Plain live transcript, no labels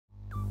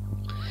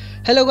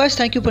Hello guys,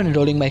 thank you for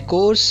enrolling my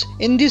course.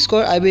 In this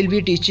course I will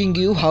be teaching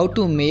you how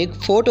to make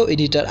photo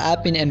editor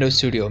app in Android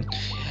Studio.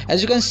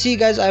 As you can see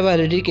guys, I have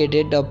already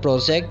created a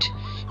project.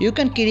 You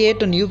can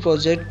create a new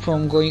project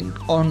from going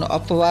on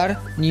upward,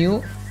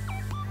 new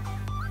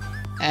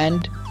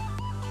and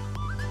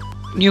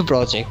new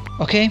project.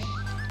 Okay,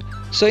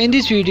 so in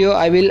this video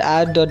I will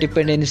add the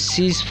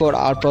dependencies for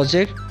our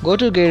project. Go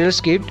to Gradle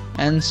script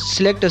and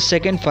select the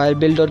second file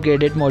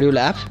build.graded module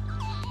app.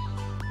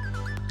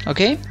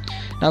 Okay,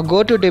 now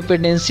go to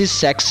dependencies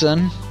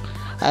section.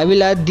 I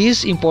will add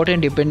these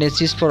important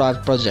dependencies for our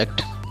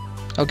project.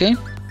 Okay,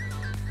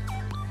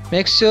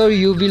 make sure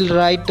you will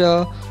write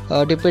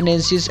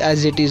dependencies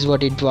as it is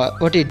what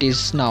it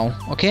is now.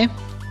 Okay,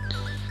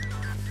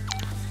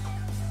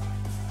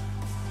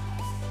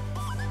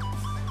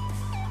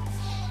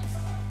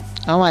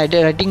 now I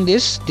am writing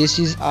this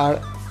is our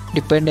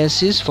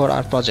dependencies for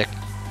our project.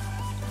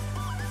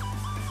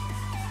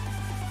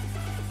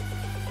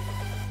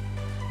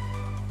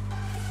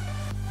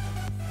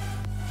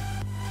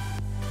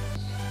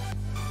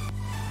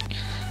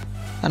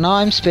 And now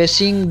I'm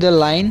spacing the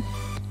line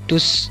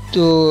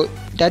to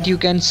that you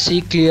can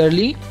see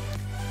clearly.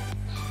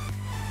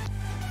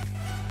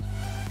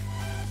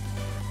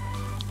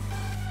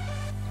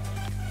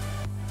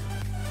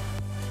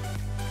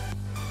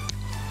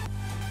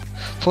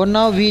 For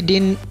now we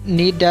didn't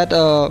need that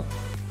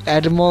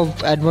add more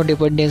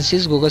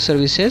dependencies, Google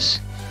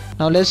services.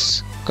 Now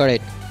let's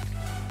correct,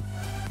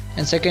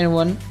 and second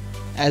one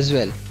as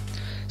well.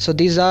 So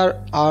these are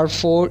our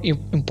 4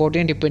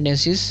 important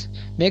dependencies.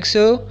 Make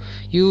sure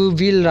you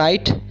will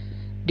write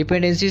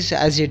dependencies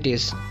as it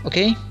is.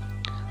 Okay,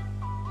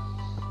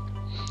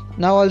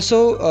 now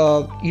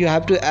also you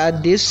have to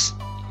add this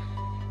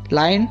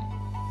line,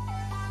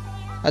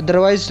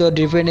 otherwise the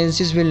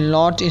dependencies will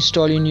not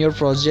install in your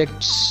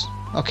projects.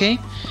 Okay,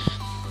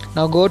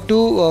 now go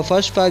to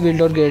first file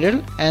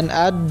build.gradle and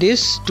add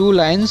these 2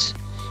 lines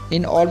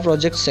in all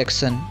project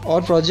section,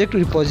 all project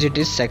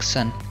repositories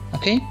section.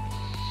 Okay,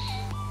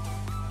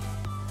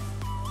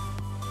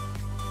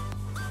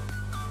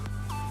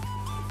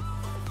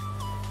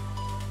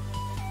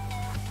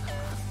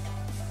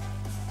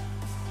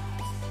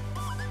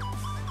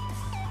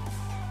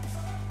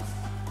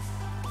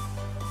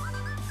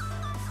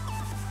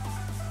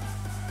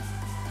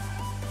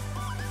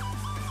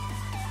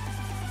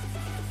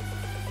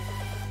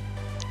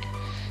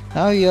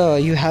 now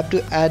you have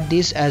to add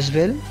this as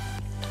well.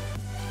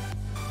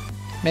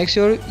 Make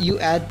sure you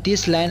add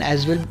this line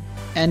as well,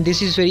 and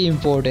this is very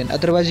important,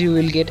 otherwise you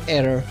will get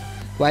error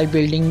while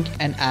building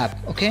an app.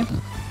 Okay,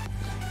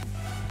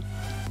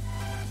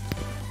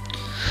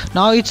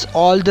 now it's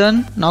all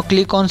done. Now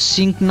click on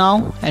sync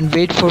now and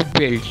wait for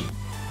build.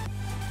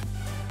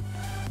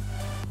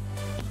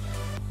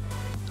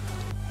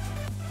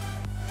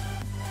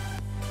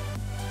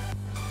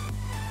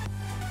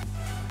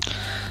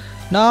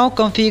 Now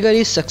configure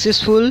is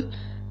successful.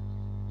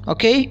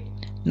 Okay,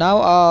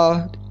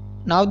 now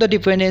the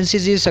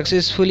dependencies is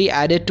successfully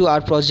added to our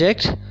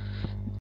project.